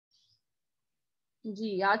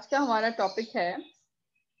जी, आज का हमारा टॉपिक है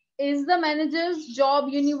is the managers job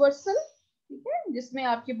universal. ठीक है, जिसमें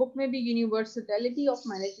आपकी बुक में भी यूनिवर्सलिटी ऑफ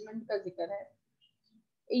मैनेजमेंट का जिक्र है।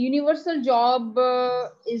 Universal job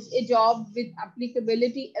is a job with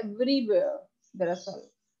applicability everywhere दरअसल।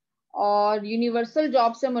 और यूनिवर्सल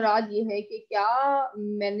जॉब से मुराद ये है कि क्या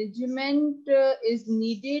management is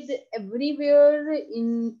needed everywhere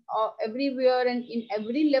and in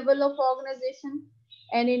every level of organisation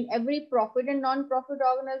and in every profit and non-profit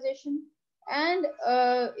organization, and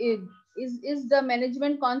is the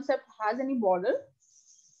management concept has any border?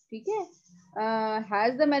 ठीक है,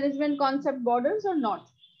 has the management concept borders और not.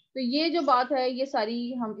 तो ये जो बात है ये सारी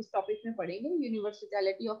हम इस टॉपिक में पढ़ेंगे,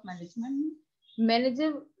 universality of management. Manager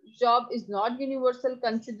job is not universal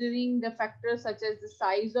considering the factors such as the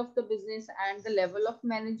size of the business and the level of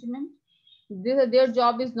management. Their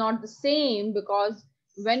job is not the same because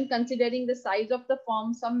when considering the size of the firm,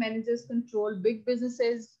 some managers control big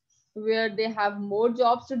businesses where they have more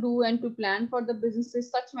jobs to do and to plan for the businesses.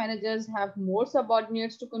 Such managers have more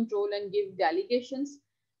subordinates to control and give delegations,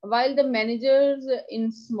 while the managers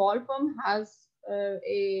in small firm has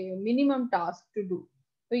a minimum task to do.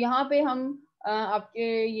 तो यहाँ पे हम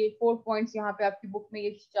आपके ये 4 points यहाँ पे आपकी book में ये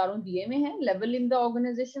चारों दिए में हैं। Level in the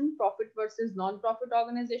organisation, profit versus non profit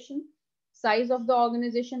organisation, size of the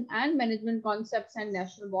organisation and management concepts and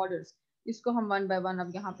national borders. इसको हम वन बाय वन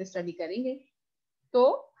अब यहाँ पे स्टडी करेंगे। तो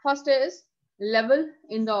first is level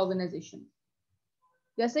in the organisation.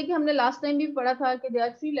 जैसे कि हमने लास्ट टाइम भी पढ़ा था कि there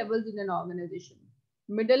are 3 levels in an organisation,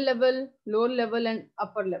 middle level, lower level and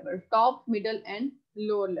upper level. Top, middle and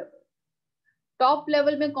lower level. Top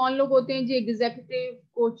level में कौन लोग होते हैं जी? Executive,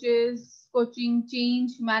 coaches, coaching,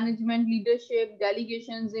 change management, leadership,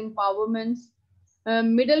 delegations, एम्पावरमेंट्स।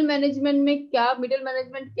 Middle management में क्या, मिडिल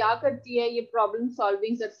मैनेजमेंट क्या करती है? ये प्रॉब्लम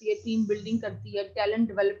सॉल्विंग करती है, टीम बिल्डिंग करती है, टैलेंट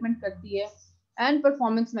डेवलपमेंट करती है एंड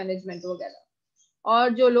परफॉर्मेंस मैनेजमेंट वगैरह। और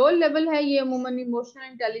जो लोअर लेवल है ये अमूमन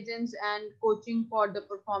emotional intelligence and coaching for the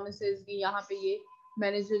performances की, यहाँ पे ये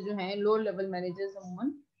मैनेजर जो हैं लोअर लेवल मैनेजर्स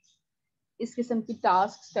अमूमन इस किस्म की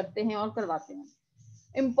टास्क करते हैं और करवाते हैं।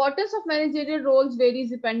 Importance of managerial roles varies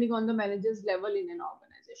depending on the manager's level in an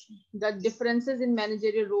organization. The differences in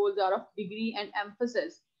managerial roles are of degree and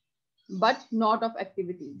emphasis, but not of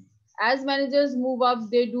activity. As managers move up,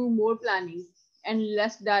 they do more planning and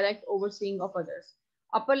less direct overseeing of others.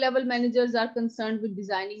 Upper level managers are concerned with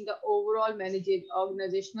designing the overall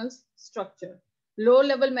organizational structure. Lower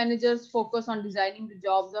level managers focus on designing the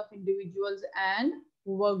jobs of individuals and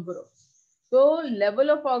work groups. तो level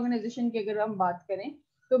of organisation की अगर हम बात करें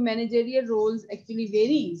तो managerial roles actually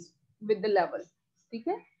varies with the level. ठीक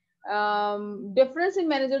है, difference in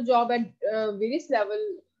manager job at various level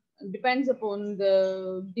depends upon the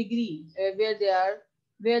degree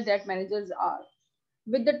where that managers are.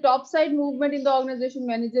 With the top side movement in the organization,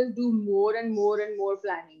 managers do more and more and more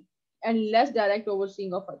planning and less direct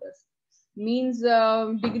overseeing of others. Means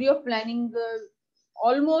degree of planning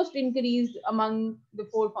almost increased among the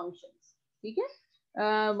 4 functions. ठीक है,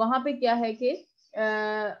 वहां पे क्या है कि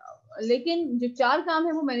लेकिन जो 4 काम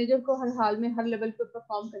है वो मैनेजर को हर हाल में हर लेवल पे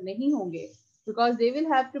परफॉर्म करने ही होंगे, because they will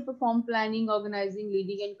have to perform planning, organising,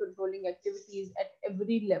 leading and controlling activities at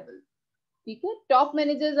every level. ठीक है, top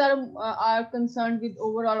managers are concern with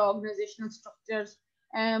overall organisational structures,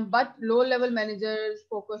 but low level managers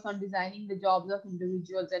focus on designing the jobs of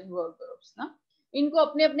individuals and work groups ना। इनको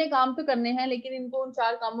अपने अपने काम तो करने हैं, लेकिन इनको उन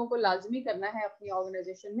 4 कामों को लाजमी करना है अपनी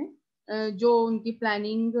ऑर्गेनाइजेशन में जो उनकी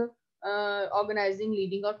प्लानिंग, ऑर्गेनाइजिंग,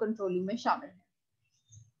 लीडिंग और कंट्रोलिंग में शामिल है।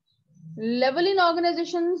 लेवल इन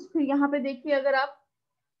ऑर्गेनाइजेशन यहाँ पे देखिए अगर आप,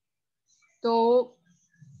 तो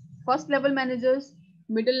first level managers,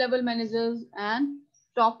 middle level managers and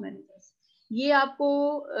top managers. ये आपको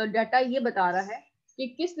डाटा ये बता रहा है कि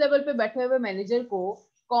किस लेवल पे बैठे हुए मैनेजर को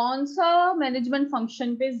कौन सा मैनेजमेंट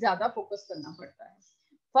फंक्शन पे ज्यादा फोकस करना पड़ता है।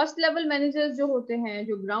 फर्स्ट लेवल मैनेजर्स जो होते हैं,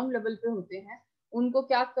 जो ग्राउंड लेवल पे होते हैं, उनको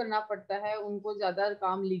क्या करना पड़ता है? उनको ज्यादा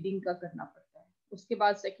काम लीडिंग का करना पड़ता है। उसके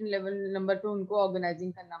बाद सेकंड लेवल नंबर पे उनको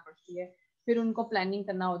ऑर्गेनाइजिंग करना पड़ती है, फिर उनको प्लानिंग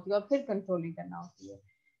करना होती है और फिर कंट्रोलिंग करना होती है।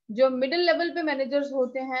 जो मिडिल लेवल पे मैनेजर्स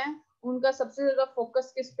होते हैं उनका सबसे ज्यादा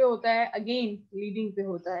फोकस किस पे होता है? अगेन लीडिंग पे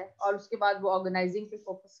होता है, और उसके बाद वो ऑर्गेनाइजिंग पे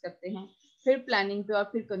फोकस करते हैं, फिर प्लानिंग पे और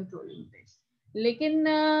फिर कंट्रोलिंग पे। लेकिन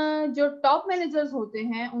जो टॉप मैनेजर्स होते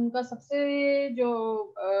हैं उनका सबसे जो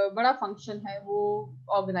बड़ा फंक्शन है वो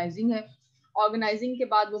ऑर्गेनाइजिंग है। ऑर्गेनाइजिंग के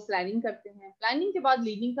बाद वो प्लानिंग करते हैं, प्लानिंग के बाद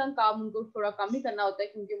लीडिंग का काम उनको थोड़ा कम ही करना होता है,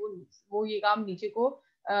 क्योंकि वो ये काम नीचे को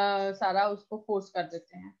सारा उसको फोर्स कर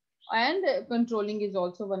देते हैं। And controlling is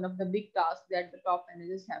also one of the big tasks that the top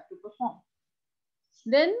managers have to perform.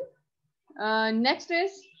 Then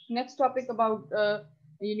next topic about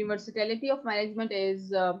Universality of management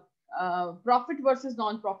is profit versus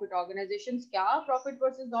non-profit organizations. क्या profit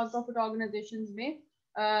versus non-profit organizations में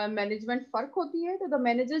management फर्क होती है? तो the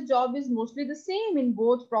manager's job is mostly the same in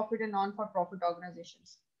both profit and non-for-profit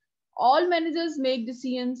organizations. All managers make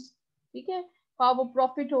decisions, ठीक है? खा वो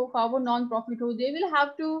profit हो, खा वो non-profit हो, they will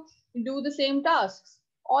have to do the same tasks.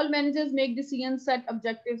 All managers make decisions, set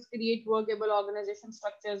objectives, create workable organization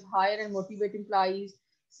structures, hire and motivate employees,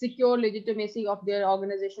 secure legitimacy of their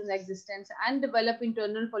organization's existence, and develop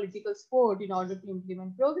internal political support in order to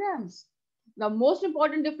implement programs. The most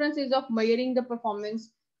important difference is of measuring the performance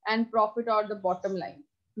and profit or the bottom line.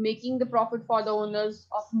 Making the profit for the owners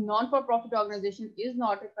of non-for-profit organization is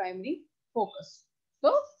not a primary focus.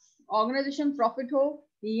 So, organization profit ho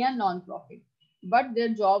ya non-profit, but their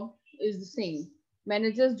job is the same.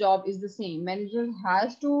 Manager's job is the same. Manager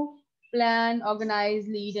has to plan, organize,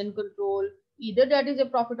 lead, and control. Either that is a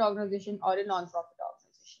profit organization or a non-profit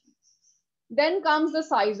organization. Then comes the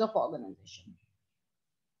size of organization.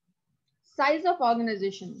 Size of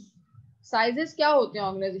organization. Sizes क्या होते हैं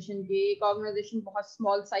organisation के? एक organisation बहुत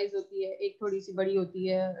small size होती है, एक थोड़ी सी बड़ी होती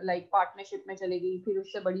है, लाइक पार्टनरशिप में चली गई, फिर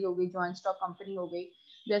उससे बड़ी हो गई, जॉइंट स्टॉक कंपनी हो गई.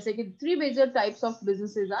 जैसे कि three major types of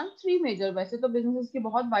businesses are three major. वैसे तो बिजनेसेस की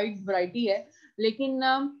बहुत वाइड वैरायटी है, लेकिन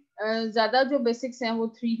ज्यादा जो बेसिक्स हैं वो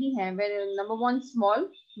थ्री ही हैं. Number one small,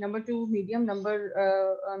 number two medium,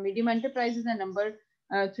 number medium enterprises and number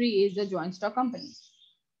three is the joint stock company.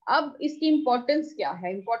 अब इसकी इंपॉर्टेंस क्या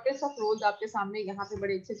है? इंपॉर्टेंस ऑफ रोल्स आपके सामने यहाँ पे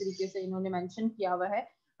बड़े अच्छे तरीके से इन्होंने मेंशन किया हुआ है.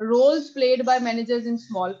 Roles played by managers in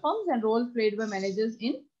small firms and roles played by managers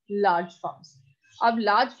in large firms. अब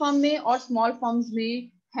लार्ज फर्म में और स्मॉल फर्म्स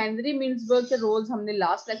में हेनरी मिल्सबर्ग के रोल्स हमने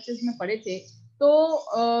लास्ट लेक्चर्स में पढ़े थे.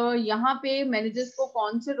 तो यहाँ पे मैनेजर्स को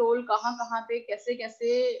कौन से रोल कहाँ कहाँ पे कैसे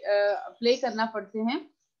कैसे प्ले करना पड़ते हैं.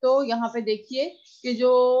 तो यहाँ पे देखिए कि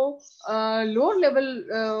जो लोअर लेवल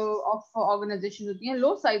ऑफ ऑर्गेनाइजेशन होती हैं,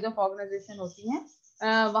 लो साइज ऑफ ऑर्गेनाइजेशन होती हैं,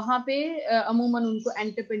 वहाँ पे अमूमन उनको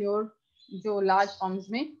एंटरप्रेन्योर, जो लार्ज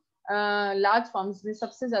फर्म्स में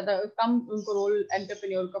सबसे ज्यादा कम उनको रोल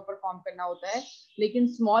एंटरप्रेन्योर का परफॉर्म करना होता है, लेकिन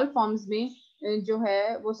स्मॉल फर्म्स में जो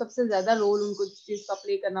है वो सबसे ज्यादा रोल उनको जिस चीज का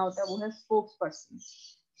प्ले करना होता है वो है स्पोक्स पर्सन.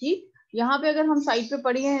 ठीक, यहाँ पे अगर हम साइड पे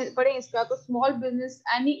पढ़े इसका, तो स्मॉल बिजनेस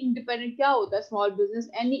एनी इंडिपेंडेंट. क्या होता है small business?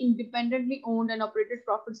 Any independently owned and operated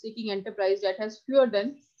profit seeking enterprise that has fewer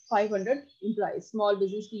than 500 employees. Small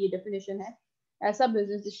business की ये डेफिनेशन है. ऐसा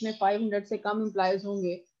बिजनेस जिसमें 500 से कम एम्प्लॉइज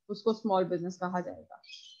होंगे उसको स्मॉल बिजनेस कहा जाएगा.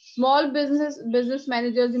 Small business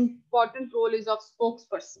managers important role is of spokes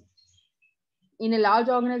person. In a large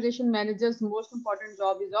organization, manager's most important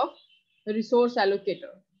job is of resource allocator.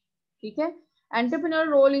 ठीक है. Entrepreneur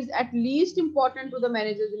role is at least important to the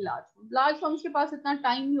managers in large firms. Large firms के पास इतना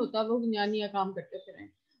time नहीं होता वो नया काम करते फिरें,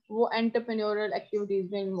 वो एंटरप्रेन्योरल एक्टिविटीज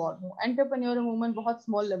में इन्वॉल्व हो. एंटरप्रेन्योर अमूमन बहुत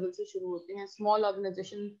स्मॉल लेवल से शुरू होते हैं. स्मॉल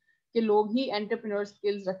ऑर्गेनाइजेशन के लोग ही एंटरप्रेन्योर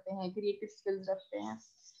स्किल्स रखते हैं, क्रिएटिव स्किल्स रखते हैं.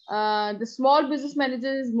 The small business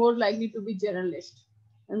manager is more likely to be journalist.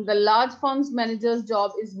 And the large firm's manager's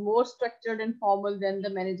job is more structured and formal than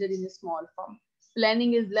the manager in a small firm.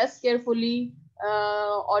 Planning is less carefully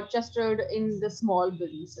orchestrated in the small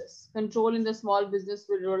businesses. Control in the small business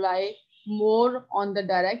will rely more on the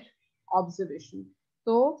direct observation.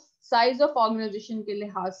 तो size of organization के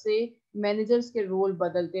लिहाज से managers के role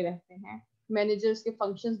बदलते रहते हैं, managers के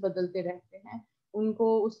functions बदलते रहते हैं.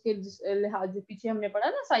 उनको उसके लिहाज जो पीछे हमने पढ़ा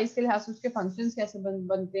ना, साइज के लिहाज से उसके functions कैसे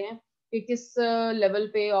बनते हैं, कि किस लेवल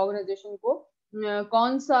पे ऑर्गेनाइजेशन को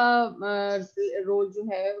कौन सा रोल जो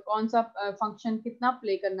है, कौन सा फंक्शन कितना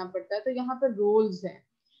प्ले करना पड़ता है. तो यहाँ पे रोल्स हैं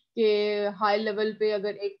कि हाई लेवल पे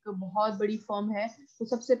अगर एक बहुत बड़ी फर्म है तो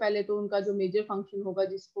सबसे पहले तो उनका जो मेजर फंक्शन होगा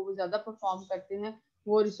जिसको वो ज्यादा परफॉर्म करते हैं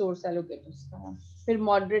वो रिसोर्स एलोकेटर्स का है. फिर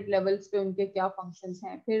मॉडरेट लेवल्स पे उनके क्या फंक्शंस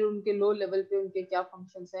हैं, फिर उनके लो लेवल पे उनके क्या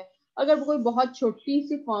फंक्शंस हैं. अगर वो कोई बहुत छोटी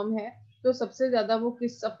सी फर्म है तो सबसे ज्यादा वो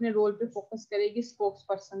किस अपने रोल पे फोकस करेगी? स्पोक्स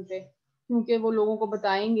पर्सन पे, क्योंकि वो लोगों को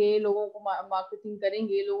बताएंगे, लोगों को मार्केटिंग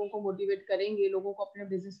करेंगे, लोगों को मोटिवेट करेंगे, लोगों को अपने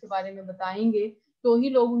बिजनेस के बारे में बताएंगे, तो ही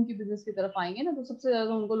लोग उनकी बिजनेस की तरफ आएंगे ना. तो सबसे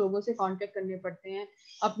ज्यादा उनको लोगों से कांटेक्ट करने पड़ते हैं,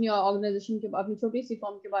 अपनी ऑर्गेनाइजेशन के, अपनी छोटी सी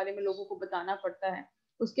फर्म के बारे में लोगों को बताना पड़ता है.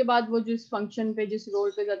 उसके बाद वो जिस फंक्शन पे, जिस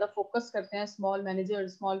रोल पे ज्यादा फोकस करते हैं स्मॉल मैनेजर,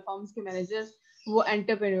 स्मॉल फर्म्स के मैनेजर्स, वो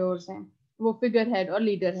एंटरप्रेन्योर्स हैं, वो फिगर हेड और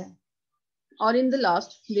लीडर है. और in the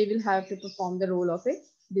last they will have to perform the role of A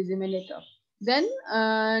डिसिमिनेटर. Then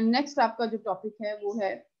next आपका जो टॉपिक है वो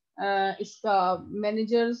है इसका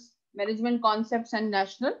management concepts and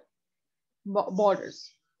national borders.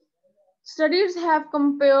 Studies have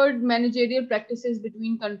compared managerial practices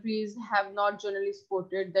between countries, have not generally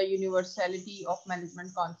supported the universality of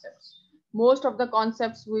management concepts. Most of the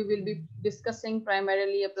concepts we will be discussing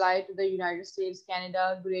primarily apply to the United States,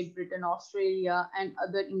 Canada, Great Britain, Australia, and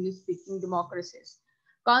other English-speaking democracies.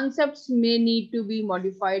 Concepts may need to be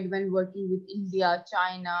modified when working with India,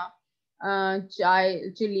 China,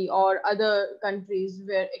 Chile, or other countries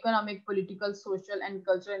where economic, political, social, and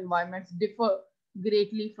cultural environments differ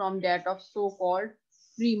greatly from that of so-called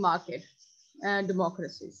free market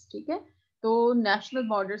democracies. ठीक है, तो national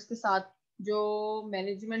borders के साथ जो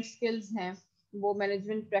management skills हैं, वो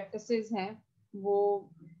management practices हैं, वो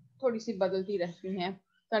थोड़ी सी बदलती रहती हैं.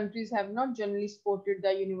 Countries have not generally supported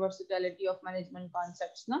the universality of management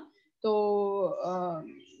concepts ना. तो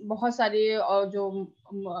बहुत सारे और जो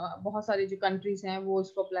बहुत सारी जो कंट्रीज हैं वो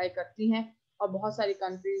इसको अप्लाई करती हैं, और बहुत सारी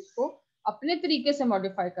कंट्रीज को अपने तरीके से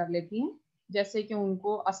मॉडिफाई कर लेती हैं, जैसे कि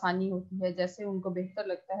उनको आसानी होती है, जैसे उनको बेहतर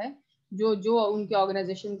लगता है, जो जो उनके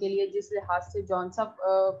ऑर्गेनाइजेशन के लिए जिस लिहाज से जौन सा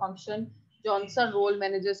फंक्शन, जौन सा रोल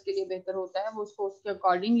मैनेजर्स के लिए बेहतर होता है, वो उसको उसके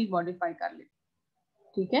अकॉर्डिंगली मॉडिफाई कर लेते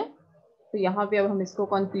हैं. ठीक है, तो यहाँ पे अब हम इसको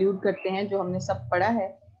कंक्लूड करते हैं जो हमने सब पढ़ा है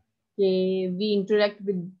कि we interact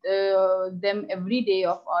with them every day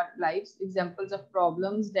of our lives. Examples of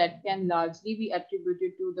problems that can largely be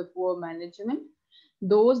attributed to the poor management.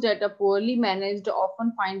 Those that are poorly managed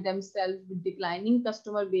often find themselves with declining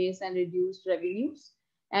customer base and reduced revenues.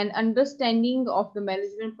 And understanding of the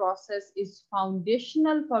management process is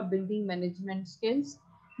foundational for building management skills.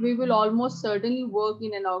 We will almost certainly work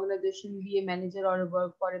in an organization, be a manager or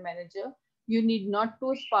work for a manager. You need not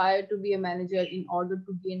to aspire to be a manager in order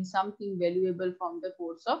to gain something valuable from the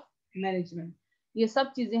course of management. ये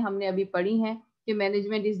सब चीजें हमने अभी पढ़ी हैं कि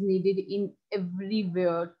management is needed in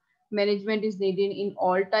everywhere. Management is needed in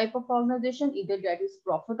all type of organization, either that is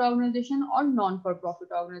profit organization or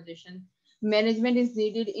non-for-profit organization. Management is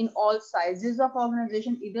needed in all sizes of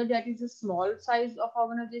organization, either that is a small size of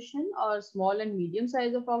organization or small and medium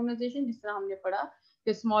size of organization. जिस तरह हमने पढ़ा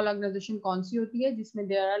कि small organization कौन सी होती है जिसमें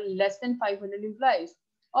there are less than 500 employees,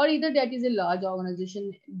 or either that is a large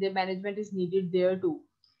organization, the management is needed there too.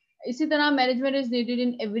 इसी तरह management is needed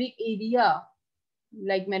in every area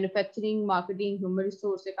like manufacturing, marketing, human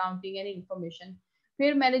resource, accounting, and information.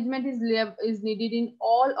 Here, management is needed in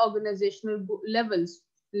all organizational levels.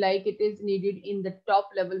 Like it is needed in the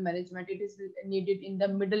top level management, it is needed in the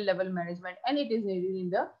middle level management, and it is needed in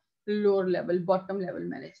the lower level, bottom level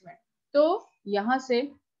management. तो यहाँ से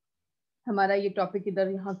हमारा ये topic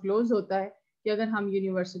इधर यहाँ close होता है कि अगर हम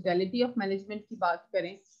यूनिवर्सलिटी ऑफ मैनेजमेंट की बात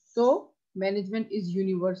करें तो management is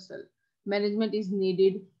universal. Management is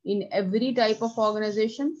needed in every type of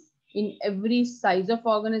organization, in every size of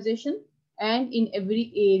organization, and in every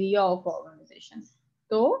area of organization.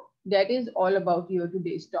 So that is all about your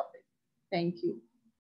today's topic. Thank you.